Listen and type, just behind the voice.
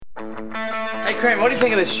Hey, Kramer, what do you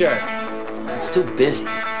think of this shirt? It's too busy.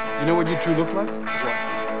 You know what you two look like?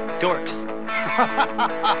 What? Dorks.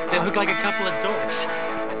 They look like a couple of dorks.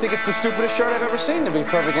 I think it's the stupidest shirt I've ever seen, to be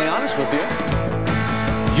perfectly honest with you.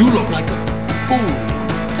 You look like a fool.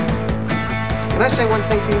 Can I say one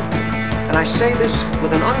thing to you? And I say this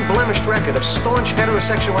with an unblemished record of staunch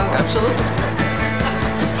heterosexuality. Absolutely.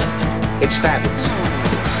 It's fabulous.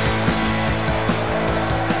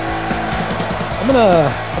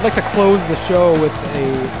 I'd like to close the show with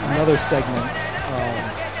another segment,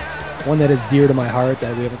 one that is dear to my heart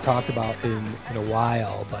that we haven't talked about in a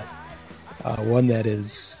while, but one that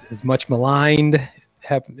is much maligned.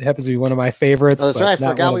 Happens to be one of my favorites. Oh, that's right.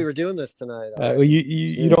 I forgot we were doing this tonight.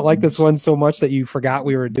 You don't like this one so much that you forgot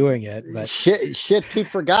we were doing it. But shit, Pete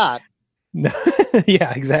forgot.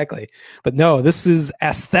 Yeah, exactly. But no, this is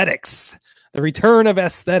aesthetics. The return of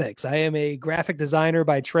aesthetics. I am a graphic designer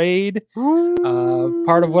by trade.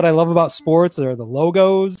 Part of what I love about sports are the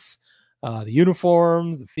logos, the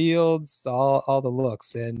uniforms, the fields, all the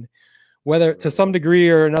looks. And whether to some degree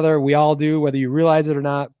or another, we all do, whether you realize it or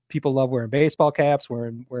not, people love wearing baseball caps,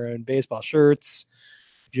 wearing baseball shirts.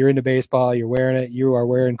 If you're into baseball, you're wearing it. You are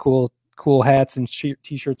wearing cool hats and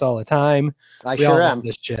t-shirts all the time. I sure am.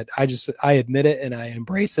 This shit. I admit it and I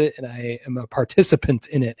embrace it, and I am a participant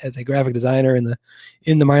in it as a graphic designer in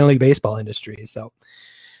the minor league baseball industry. So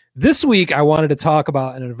this week I wanted to talk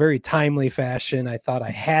about, in a very timely fashion, I thought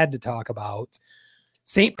I had to talk about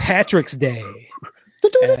St. Patrick's Day.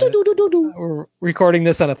 We're recording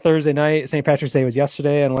this on a Thursday night. St. Patrick's Day was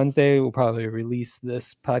yesterday. On Wednesday, we'll probably release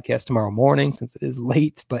this podcast tomorrow morning since it is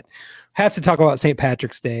late. But have to talk about St.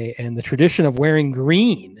 Patrick's Day and the tradition of wearing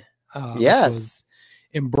green. Yes, which was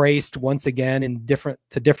embraced once again in different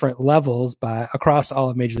levels across all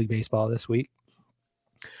of Major League Baseball this week.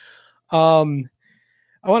 I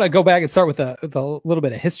want to go back and start with a little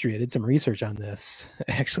bit of history. I did some research on this.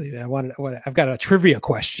 Actually, I've got a trivia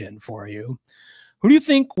question for you. Who do you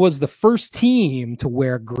think was the first team to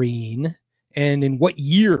wear green, and in what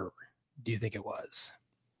year do you think it was?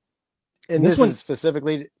 And this is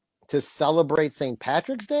specifically to celebrate St.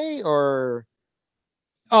 Patrick's Day, or?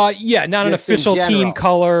 Yeah, not an official team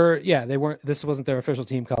color. Yeah, they weren't. This wasn't their official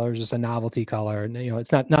team color. It was just a novelty color. And,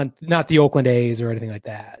 it's not the Oakland A's or anything like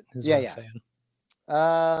that. Yeah.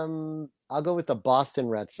 I'll go with the Boston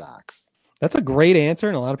Red Sox. That's a great answer,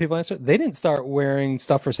 and a lot of people answer. They didn't start wearing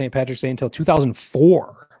stuff for St. Patrick's Day until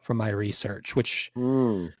 2004, from my research, which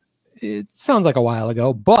it sounds like a while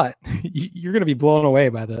ago, but you're going to be blown away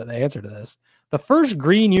by the answer to this. The first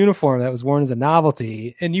green uniform that was worn as a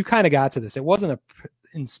novelty, and you kind of got to this, it wasn't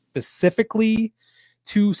specifically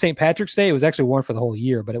to St. Patrick's Day. It was actually worn for the whole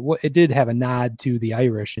year, but it did have a nod to the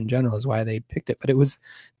Irish in general, is why they picked it. But it was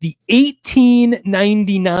the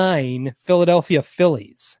 1899 Philadelphia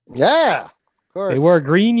Phillies. Yeah, of course. They wore a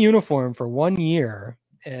green uniform for 1 year,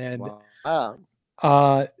 and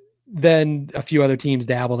then a few other teams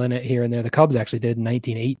dabbled in it here and there. The Cubs actually did in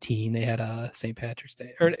 1918. They had a St. Patrick's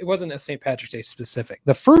Day, or it wasn't a St. Patrick's Day specific.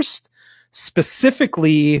 The first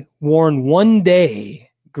specifically worn 1 day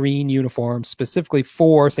green uniform specifically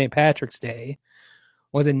for St. Patrick's Day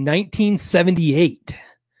was in 1978.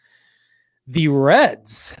 The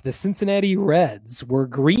Reds, the Cincinnati Reds, were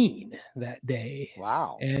green that day.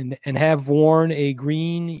 Wow. And have worn a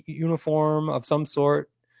green uniform of some sort,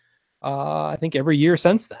 I think every year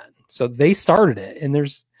since then. So they started it, and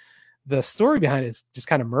there's the story behind it is just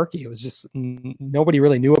kind of murky. It was just nobody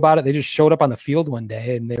really knew about it. They just showed up on the field one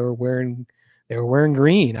day and they were wearing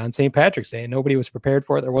green on St. Patrick's Day, and nobody was prepared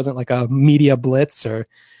for it. There wasn't like a media blitz, or it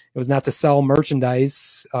was not to sell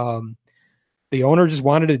merchandise. The owner just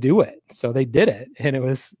wanted to do it, so they did it. And it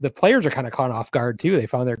was, the players are kind of caught off guard too. They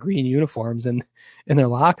found their green uniforms in their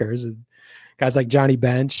lockers, and guys like Johnny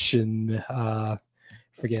Bench and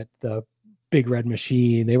forget the Big Red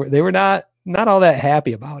Machine. They were not all that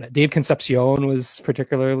happy about it. Dave Concepcion was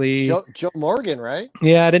particularly Joe Morgan, right?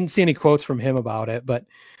 Yeah, I didn't see any quotes from him about it, but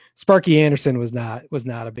Sparky Anderson was not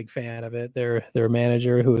a big fan of it. Their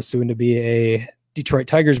manager, who was soon to be a Detroit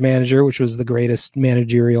Tigers manager, which was the greatest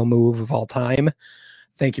managerial move of all time.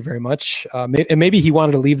 Thank you very much. And maybe he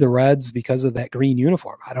wanted to leave the Reds because of that green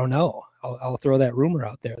uniform. I don't know. I'll throw that rumor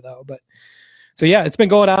out there though. But so yeah, it's been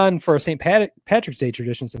going on for a St. Patrick's Day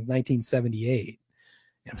tradition since 1978.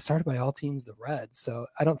 And it was started by all teams, the Reds. So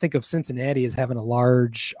I don't think of Cincinnati as having a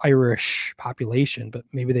large Irish population, but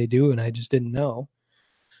maybe they do, and I just didn't know.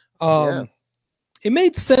 It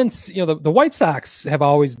made sense. The White Sox have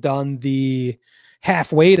always done the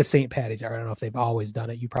halfway to St. Patty's. I don't know if they've always done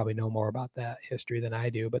it. You probably know more about that history than I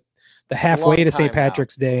do, but the halfway to St.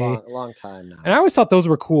 Patrick's Day, long time now. And I always thought those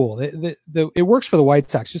were cool. It works for the White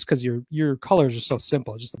Sox just because your colors are so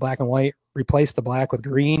simple. Just the black and white, replace the black with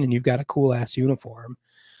green, and you've got a cool ass uniform.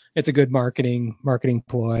 It's a good marketing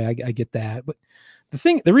ploy. I get that, but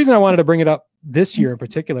the reason I wanted to bring it up this year in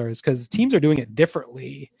particular is because teams are doing it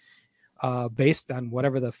differently, based on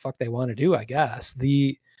whatever the fuck they want to do. I guess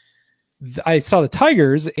I saw the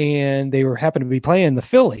Tigers, and they happened to be playing the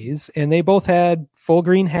Phillies, and they both had full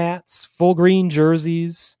green hats, full green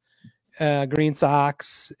jerseys, green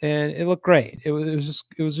socks, and it looked great. It was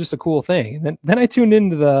just a cool thing. And then I tuned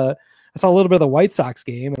into I saw a little bit of the White Sox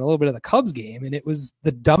game and a little bit of the Cubs game, and it was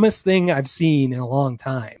the dumbest thing I've seen in a long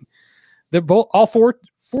time. They're all four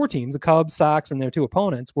teams, the Cubs, Sox, and their two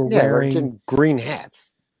opponents were wearing green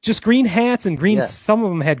hats. Just green hats and green. Yeah. Some of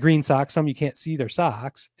them had green socks. Some you can't see their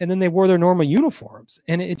socks. And then they wore their normal uniforms,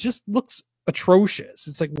 and it just looks atrocious.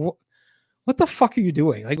 It's like, what the fuck are you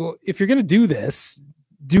doing? Like, if you're going to do this,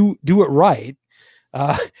 do it right.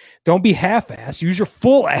 Don't be half-ass. Use your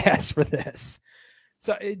full ass for this.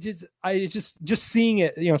 So just seeing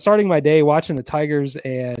it, starting my day watching the Tigers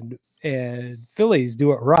and Phillies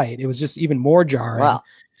do it right. It was just even more jarring. Wow.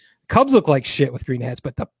 Cubs look like shit with green hats,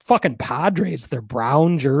 but the fucking Padres, their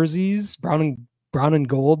brown jerseys, brown and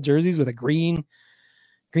gold jerseys with a green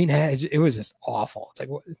hat, it was just awful. It's like,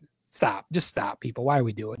 stop, people. Why are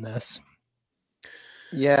we doing this?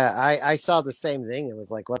 Yeah, I saw the same thing. It was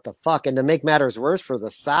like, what the fuck? And to make matters worse for the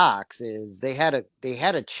Sox is they had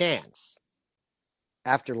a chance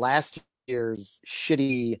after last year's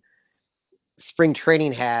shitty spring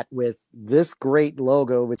training hat with this great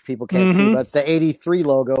logo, which people can't see, but it's the 83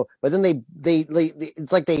 logo. But then they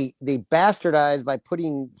it's like they bastardized by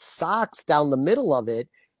putting socks down the middle of it,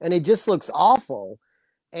 and it just looks awful.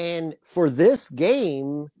 And for this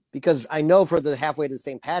game, because I know for the halfway to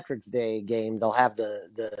St. Patrick's Day game, they'll have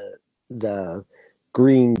the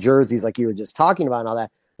green jerseys like you were just talking about and all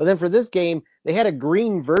that. But then for this game, they had a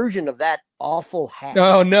green version of that awful hat.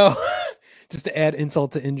 Oh no. Just to add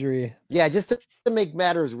insult to injury. Yeah, just to make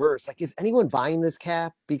matters worse. Like, is anyone buying this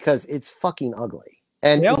cap? Because it's fucking ugly.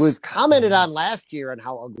 And it was commented on last year on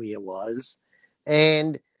how ugly it was.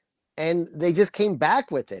 And they just came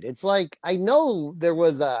back with it. It's like, I know there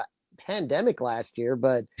was a pandemic last year,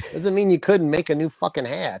 but doesn't mean you couldn't make a new fucking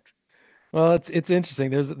hat. Well, it's interesting.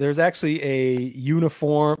 There's actually a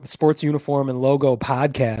sports uniform and logo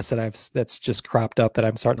podcast that's just cropped up that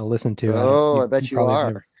I'm starting to listen to. Oh, I bet you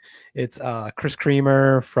are. It's Chris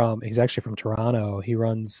Creamer he's actually from Toronto. He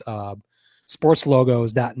runs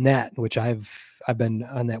sportslogos.net, which I've been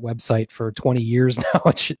on that website for 20 years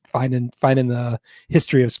now, finding the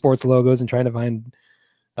history of sports logos and trying to find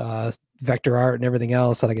vector art and everything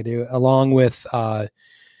else that I could do, along with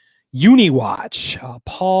Uniwatch.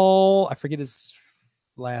 Paul, I forget his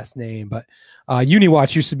last name, but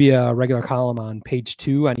Uniwatch used to be a regular column on Page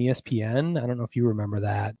 2 on ESPN. I don't know if you remember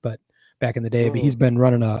that, but back in the day, but he's been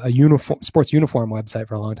running a sports uniform website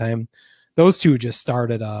for a long time. Those two just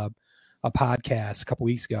started a podcast a couple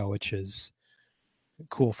weeks ago, which is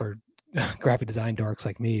cool for graphic design dorks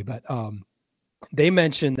like me. But they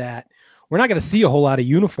mentioned that we're not going to see a whole lot of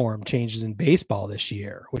uniform changes in baseball this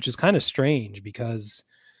year, which is kind of strange because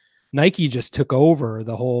Nike just took over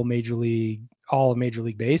the whole all of Major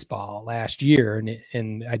League Baseball last year,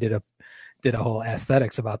 and I did a whole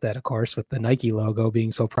aesthetics about that, of course, with the Nike logo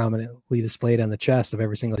being so prominently displayed on the chest of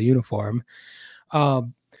every single uniform.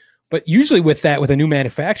 But usually with a new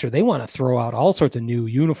manufacturer, they want to throw out all sorts of new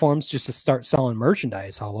uniforms just to start selling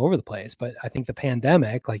merchandise all over the place. But I think the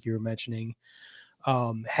pandemic, like you were mentioning,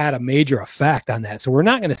 had a major effect on that. So we're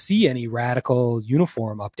not going to see any radical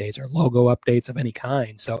uniform updates or logo updates of any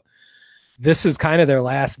kind. So this is kind of their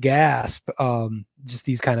last gasp. Just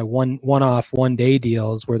these kind of one-off, one-day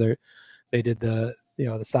deals where they did the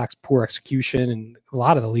Sox poor execution and a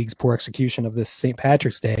lot of the league's poor execution of this St.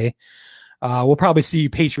 Patrick's Day. We'll probably see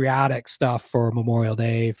patriotic stuff for Memorial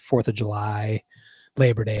Day, 4th of July,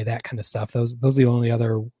 Labor Day, that kind of stuff. Those are the only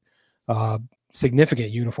other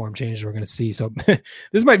significant uniform changes we're going to see. So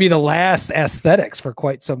this might be the last aesthetics for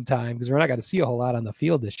quite some time because we're not going to see a whole lot on the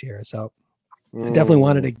field this year. So I definitely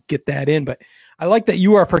wanted to get that in, but I like that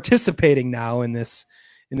you are participating now in this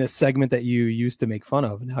segment that you used to make fun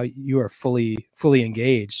of, and how you are fully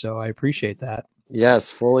engaged. So I appreciate that. Yes,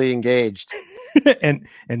 fully engaged. and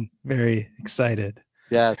very excited.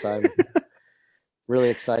 Yes, I'm really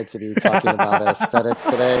excited to be talking about aesthetics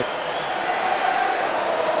today.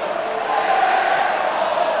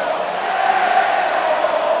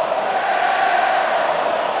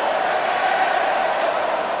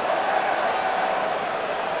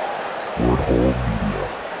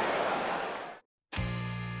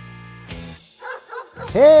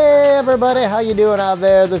 Hey everybody, how you doing out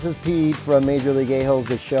there? This is Pete from Major League A-Holes,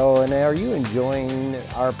 the show, and are you enjoying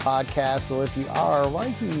our podcast? Well, if you are, why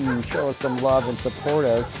don't you show us some love and support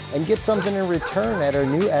us and get something in return at our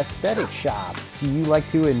new aesthetic shop? Do you like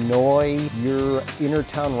to annoy your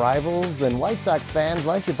inner-town rivals? Then White Sox fans,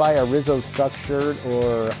 why don't you buy a Rizzo Suck shirt,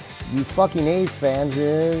 or you fucking A's fans,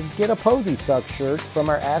 get a Posey Suck shirt from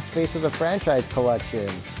our Ass Face of the Franchise collection.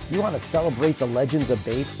 You want to celebrate the legends of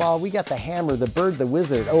baseball? We got the Hammer, the Bird, the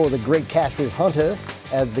Wizard, the great Catfish Hunter,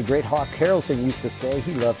 as the great Hawk Harrelson used to say.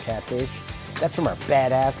 He loved catfish. That's from our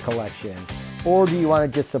Badass collection. Or do you want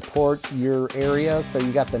to just support your area? So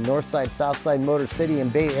you got the Northside, Southside, Motor City,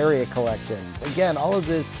 and Bay Area collections. Again, all of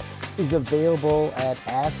this is available at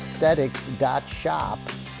aesthetics.shop,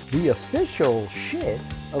 the official shit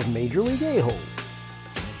of Major League A-Holes.